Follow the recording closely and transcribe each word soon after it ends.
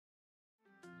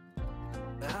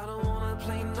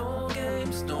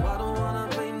games. No, I don't wanna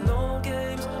play no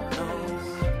games.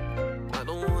 No, I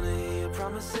don't wanna hear your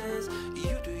promises.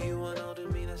 You do you and I'll do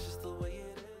me. That's just the way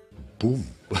it is. Boom.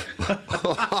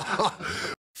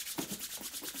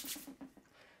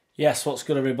 Yes, what's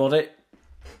good, everybody?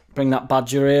 Bring that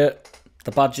badger here.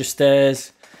 The badger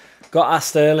stays. Got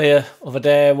asked earlier other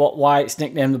day why it's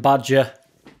nicknamed the badger.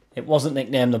 It wasn't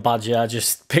nicknamed the badger. I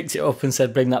just picked it up and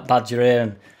said bring that badger here,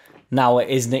 and now it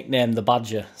is nicknamed the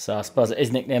badger. So I suppose it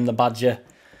is nicknamed the badger.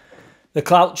 The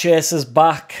Clout Chaser's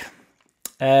back.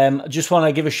 I just want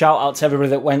to give a shout out to everybody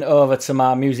that went over to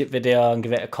my music video and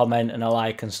give it a comment and a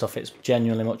like and stuff. It's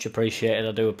genuinely much appreciated.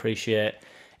 I do appreciate.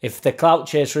 If the Clout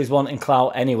Chaser is wanting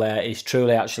clout anywhere, he's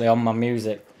truly actually on my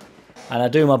music. And I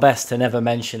do my best to never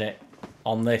mention it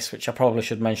on this, which I probably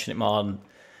should mention it more, and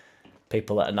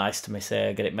people that are nice to me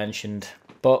say get it mentioned.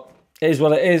 But it is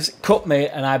what it is. Cut me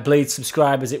and I bleed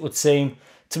subscribers, it would seem.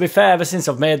 To be fair, ever since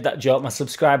I've made that joke, my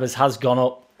subscribers has gone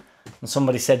up. And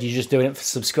somebody said you're just doing it for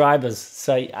subscribers.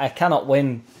 So I cannot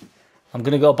win. I'm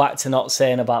going to go back to not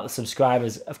saying about the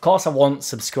subscribers. Of course I want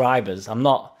subscribers. I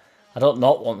don't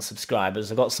not want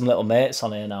subscribers. I've got some little mates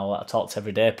on here now that I talk to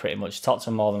every day pretty much. I talk to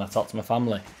them more than I talk to my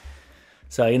family.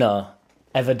 So, you know,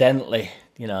 evidently,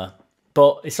 you know.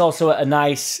 But it's also at a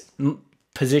nice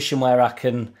position where I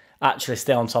can actually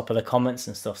stay on top of the comments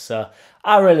and stuff. So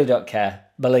I really don't care.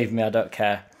 Believe me, I don't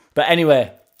care. But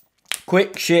anyway,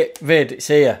 quick shit vid, it's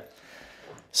here.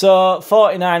 So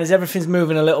 49ers, everything's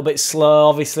moving a little bit slow.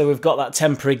 Obviously, we've got that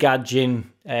temporary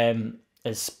Gadgin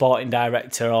as sporting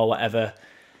director or whatever.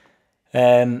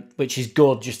 Which is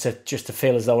good, just to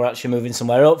feel as though we're actually moving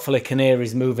somewhere. Hopefully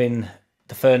Canari's moving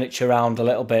the furniture around a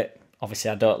little bit.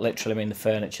 Obviously I don't literally mean the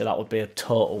furniture, that would be a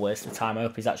total waste of time. I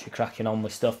hope he's actually cracking on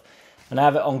with stuff. And I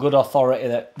have it on good authority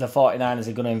that the 49ers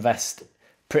are going to invest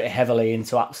pretty heavily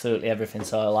into absolutely everything.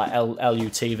 So like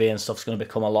LUTV and stuff's going to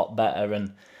become a lot better,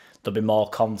 and there'll be more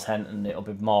content, and it'll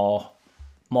be more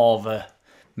of a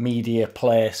media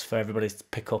place for everybody to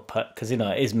pick up, because, you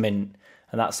know, it is mint.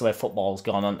 And that's the way football's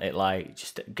gone, isn't it? Like,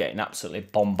 just getting absolutely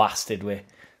bombasted with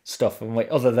stuff. And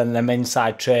other than them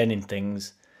inside training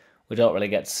things, we don't really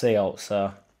get to see out.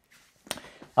 So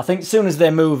I think as soon as they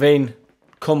move in,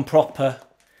 come proper,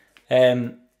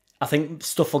 I think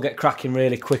stuff will get cracking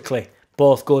really quickly,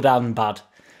 both good and bad.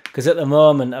 Because at the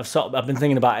moment, I've been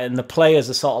thinking about it, and the players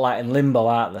are sort of like in limbo,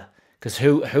 aren't they? Because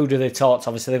who do they talk to?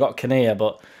 Obviously, they've got Kinnear,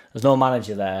 but there's no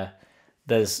manager there.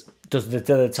 Do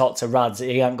they talk to Rads?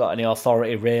 He ain't got any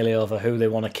authority really over who they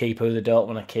want to keep, who they don't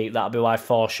want to keep. That'll be why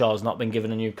Forshaw's not been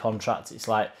given a new contract. It's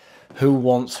like, who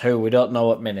wants who? We don't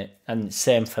know at minute. And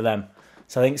same for them.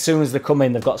 So I think as soon as they come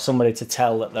in, they've got somebody to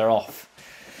tell that they're off.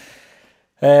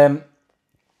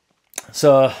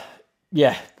 So,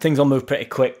 yeah, things will move pretty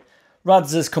quick.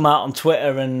 Rads has come out on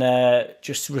Twitter and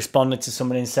just responded to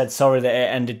somebody and said, sorry that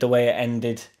it ended the way it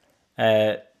ended.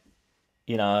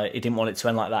 You know, he didn't want it to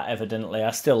end like that, evidently. I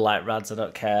still like Rads, I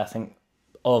don't care. I think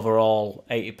overall,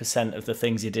 80% of the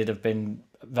things he did have been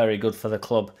very good for the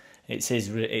club. It's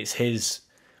his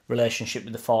relationship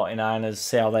with the 49ers,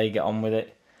 see how they get on with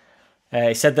it.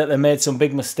 He said that they made some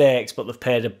big mistakes, but they've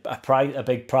paid a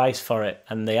big price for it.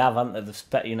 And they have, haven't they? They've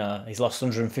spent, you know, he's lost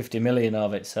 150 million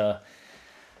of it, so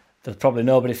there's probably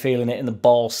nobody feeling it in the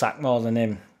ball sack more than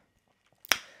him.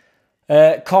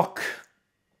 Koch,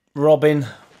 Robin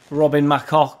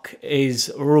McCock is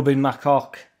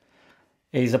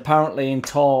apparently in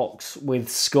talks with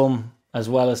Scum as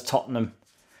well as Tottenham.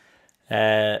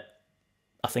 I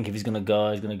think if he's going to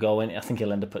go, he's going to go in. I think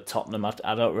he'll end up at Tottenham.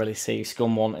 I don't really see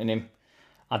Scum wanting him.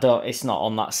 It's not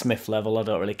on that Smith level. I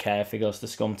don't really care if he goes to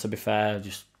Scum, to be fair.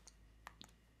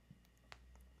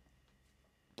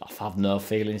 I have no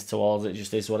feelings towards it. It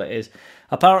just is what it is.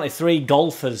 Apparently 3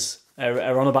 golfers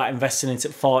are on about investing into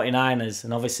 49ers,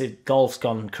 and obviously golf's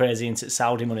gone crazy into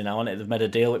Saudi money now, hasn't it? They've made a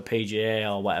deal with PGA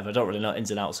or whatever. I don't really know ins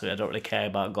and outs of it. I don't really care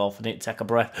about golf. I need to take a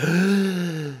breath.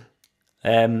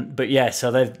 But yeah,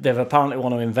 so they've apparently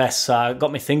want to invest. So it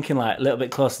got me thinking, like, a little bit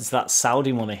closer to that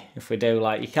Saudi money. If we do,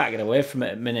 like, you can't get away from it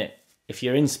at the minute. If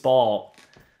you're in sport,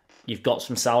 you've got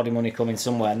some Saudi money coming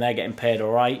somewhere, and they're getting paid a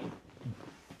right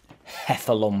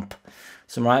heifer lump,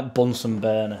 some right Bunsen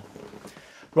burner.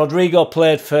 Rodrigo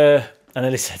played for, I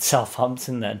nearly said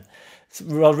Southampton then.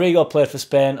 Rodrigo played for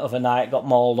Spain overnight, got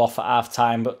mauled off at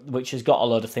half-time, but which has got a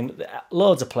load of things.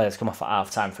 Loads of players come off at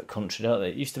half-time for the country, don't they?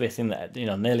 It used to be a thing that, you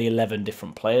know, nearly 11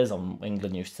 different players on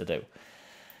England used to do.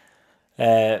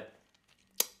 But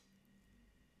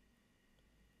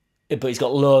he's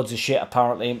got loads of shit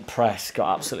apparently in press,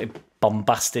 got absolutely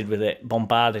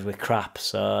bombarded with crap,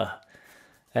 so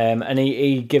And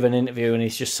he gave an interview and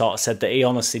he's just sort of said that he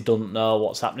honestly doesn't know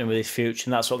what's happening with his future,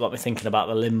 and that's what got me thinking about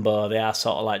the limbo. They are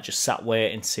sort of like just sat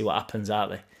waiting to see what happens,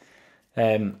 aren't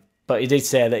they? But he did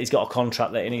say that he's got a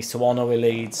contract that he needs to honour with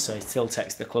Leeds, so he still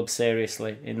takes the club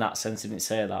seriously. In that sense, he didn't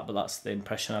say that, but that's the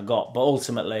impression I got. But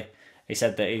ultimately, he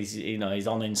said that he's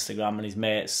on Instagram and his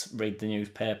mates read the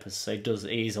newspapers, so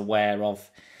he's aware of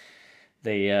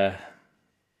the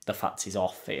fact he's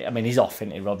off. I mean, he's off,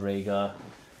 isn't he, Rodrigo?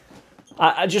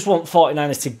 I just want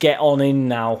 49ers to get on in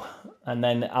now, and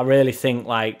then I really think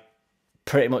like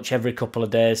pretty much every couple of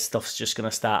days stuff's just going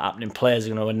to start happening. Players are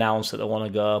going to announce that they want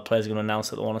to go, players are going to announce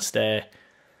that they want to stay.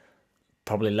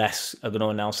 Probably less are going to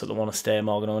announce that they want to stay,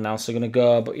 more are going to announce they're going to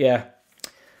go, but yeah.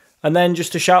 And then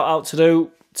just a shout out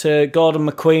to Gordon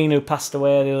McQueen, who passed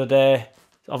away the other day.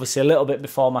 Obviously a little bit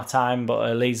before my time,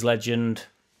 but a Leeds legend.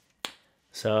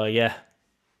 So yeah,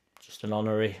 just an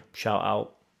honorary shout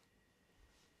out.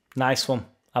 Nice one.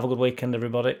 Have a good weekend,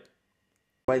 everybody.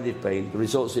 The way they've been, the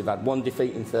results they've had, 1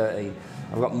 defeat in 13.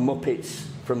 I've got Muppets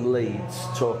from Leeds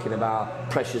talking about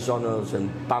pressures on us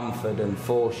and Bamford and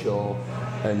Forshaw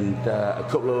and a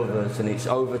couple of others, and it's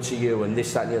over to you and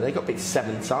this, that and the other. They got beat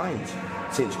 7 times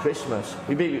since Christmas.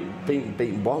 We've been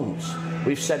beaten once.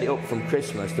 We've set it up from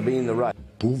Christmas to be in the race.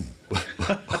 Boom.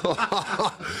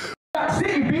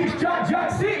 JackCity, bitch.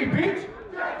 JackCity, bitch.